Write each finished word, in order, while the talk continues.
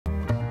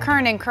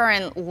Curran and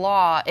Curran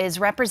Law is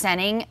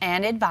representing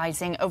and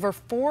advising over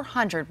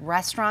 400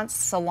 restaurants,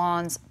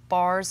 salons,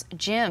 bars,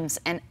 gyms,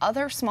 and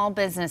other small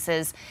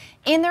businesses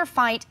in their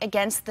fight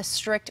against the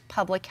strict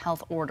public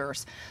health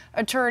orders.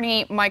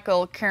 Attorney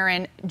Michael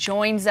Curran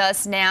joins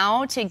us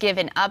now to give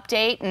an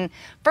update. And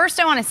first,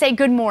 I want to say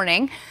good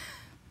morning.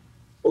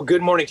 Well,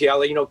 good morning to you,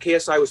 Ali. You know,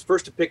 KSI was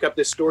first to pick up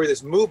this story,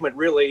 this movement,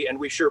 really, and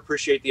we sure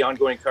appreciate the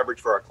ongoing coverage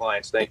for our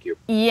clients. Thank you.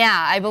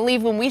 Yeah, I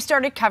believe when we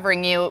started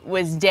covering you, it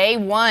was day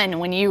one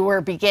when you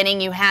were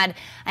beginning. You had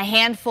a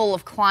handful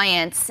of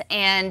clients,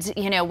 and,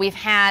 you know, we've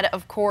had,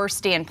 of course,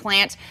 Dan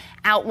Plant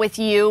out with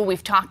you.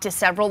 We've talked to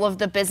several of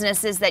the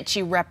businesses that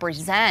you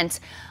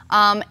represent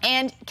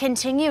and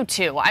continue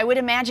to. I would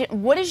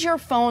imagine, what is your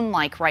phone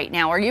like right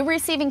now? Are you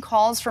receiving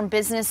calls from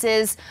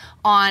businesses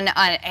on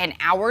an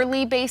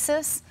hourly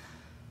basis?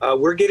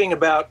 We're getting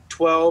about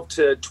 12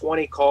 to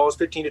 20 calls,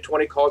 15 to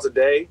 20 calls a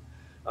day,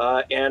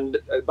 and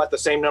about the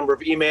same number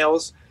of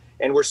emails.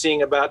 And we're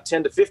seeing about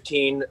 10 to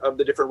 15 of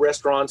the different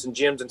restaurants and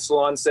gyms and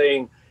salons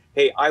saying,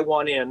 hey, I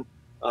want in,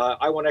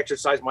 I want to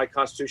exercise my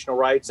constitutional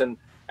rights. And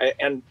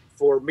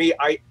for me,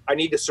 I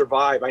need to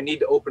survive. I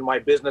need to open my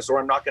business, or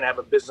I'm not going to have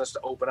a business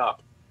to open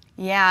up.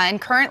 Yeah, and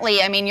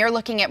currently, I mean, you're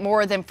looking at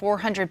more than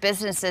 400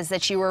 businesses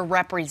that you are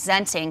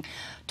representing.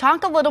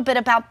 Talk a little bit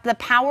about the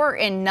power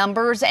in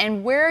numbers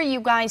and where you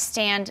guys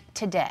stand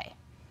today.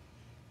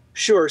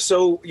 Sure.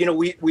 So, you know,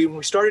 when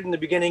we started in the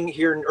beginning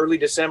here in early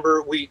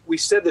December, we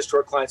said this to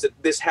our clients, that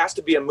this has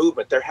to be a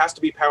movement. There has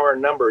to be power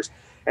in numbers.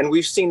 And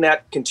we've seen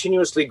that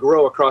continuously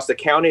grow across the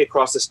county,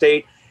 across the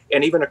state,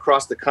 and even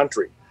across the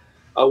country.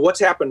 What's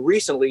happened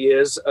recently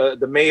is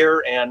the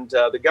mayor and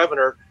the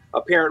governor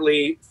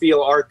apparently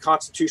feel our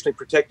constitutionally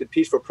protected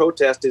peaceful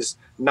protest is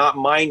not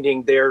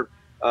minding their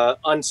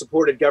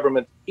unsupported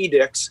government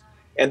edicts,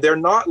 and they're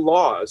not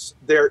laws.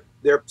 They're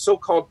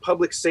so-called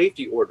public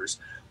safety orders.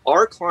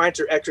 Our clients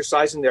are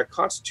exercising their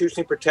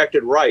constitutionally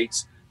protected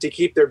rights to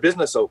keep their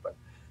business open.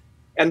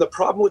 And the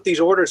problem with these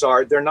orders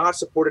are they're not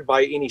supported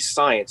by any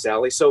science,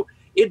 Ali. So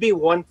it'd be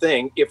one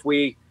thing if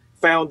we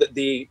found that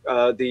the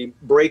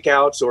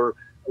breakouts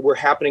were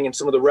happening in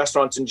some of the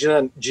restaurants and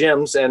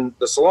gyms and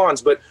the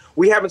salons, but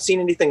we haven't seen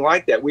anything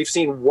like that. We've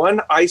seen one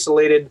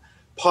isolated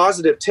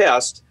positive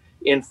test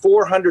in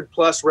 400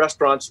 plus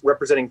restaurants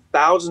representing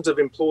thousands of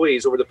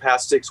employees over the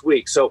past 6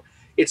 weeks. So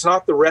it's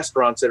not the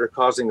restaurants that are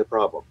causing the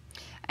problem.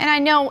 And I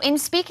know in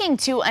speaking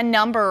to a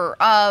number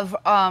of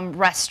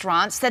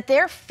restaurants that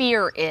their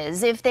fear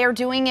is, if they're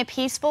doing a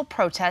peaceful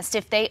protest,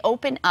 if they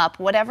open up,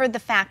 whatever the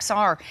facts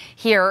are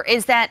here,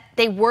 is that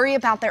they worry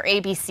about their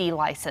ABC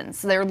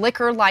license. Their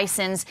liquor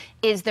license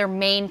is their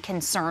main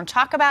concern.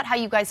 Talk about how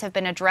you guys have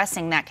been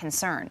addressing that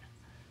concern.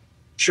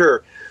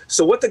 Sure.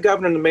 So what the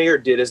governor and the mayor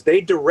did is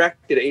they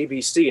directed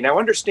ABC. Now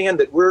understand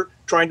that we're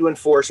trying to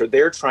enforce, or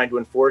they're trying to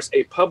enforce,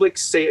 a public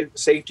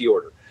safety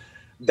order.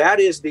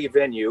 That is the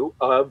venue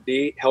of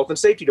the Health and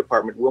Safety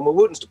Department, Wilma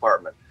Wooten's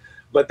department.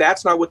 But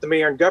that's not what the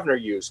mayor and governor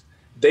used.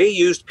 They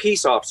used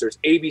peace officers,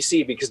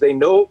 ABC, because they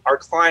know our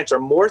clients are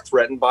more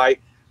threatened by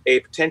a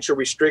potential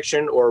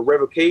restriction or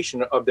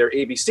revocation of their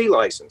ABC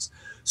license.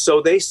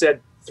 So they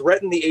said,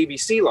 threaten the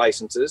ABC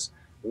licenses.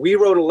 We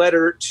wrote a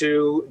letter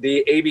to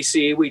the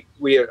ABC,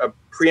 a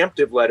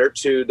preemptive letter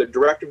to the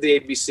director of the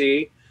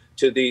ABC,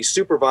 to the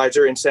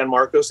supervisor in San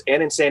Marcos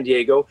and in San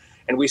Diego,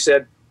 and we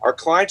said, our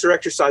clients are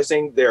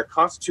exercising their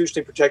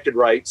constitutionally protected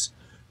rights.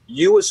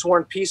 You as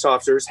sworn peace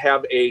officers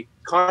have a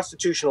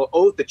constitutional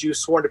oath that you've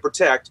sworn to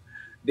protect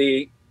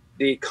the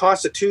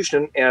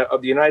Constitution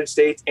of the United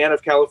States and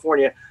of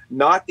California,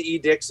 not the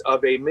edicts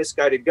of a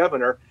misguided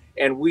governor,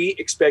 and we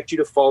expect you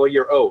to follow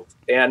your oath.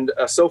 And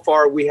so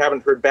far, we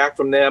haven't heard back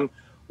from them.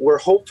 We're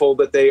hopeful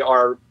that they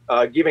are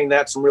giving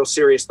that some real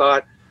serious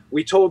thought.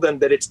 We told them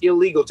that it's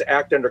illegal to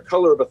act under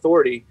color of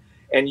authority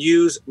and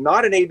use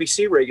not an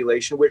ABC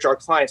regulation, which our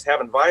clients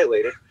haven't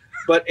violated,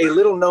 but a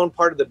little known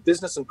part of the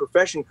business and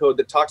profession code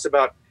that talks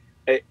about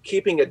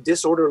keeping a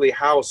disorderly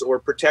house or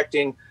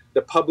protecting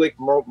the public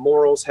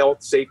morals,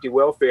 health, safety,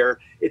 welfare.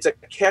 It's a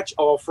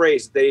catch-all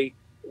phrase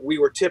we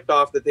were tipped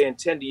off that they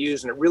intend to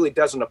use, and it really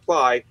doesn't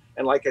apply.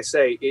 And like I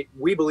say,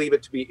 we believe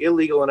it to be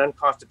illegal and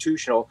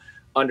unconstitutional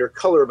under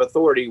color of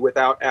authority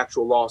without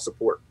actual law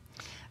support.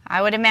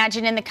 I would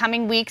imagine in the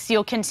coming weeks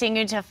you'll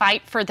continue to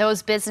fight for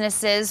those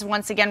businesses,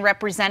 once again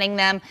representing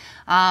them.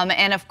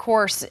 And of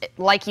course,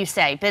 like you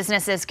say,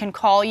 businesses can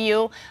call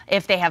you.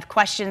 If they have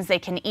questions, they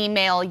can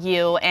email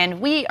you. And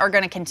we are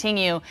going to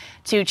continue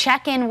to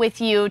check in with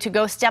you, to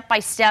go step by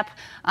step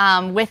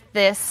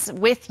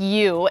with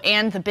you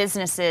and the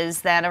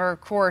businesses that are, of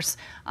course,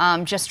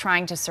 just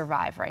trying to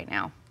survive right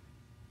now.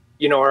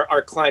 You know,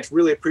 our clients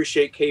really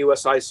appreciate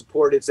KUSI's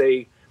support.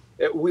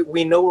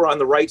 We know we're on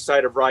the right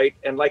side of right.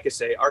 And like I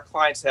say, our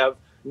clients have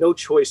no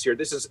choice here.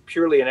 This is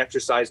purely an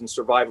exercise in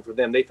survival for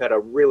them. They've had a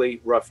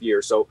really rough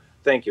year. So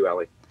thank you,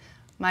 Ali.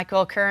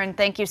 Michael Curran,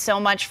 thank you so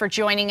much for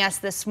joining us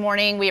this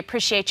morning. We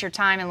appreciate your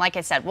time. And like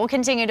I said, we'll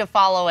continue to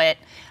follow it.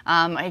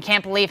 I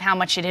can't believe how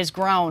much it has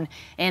grown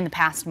in the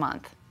past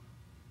month.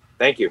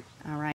 Thank you. All right.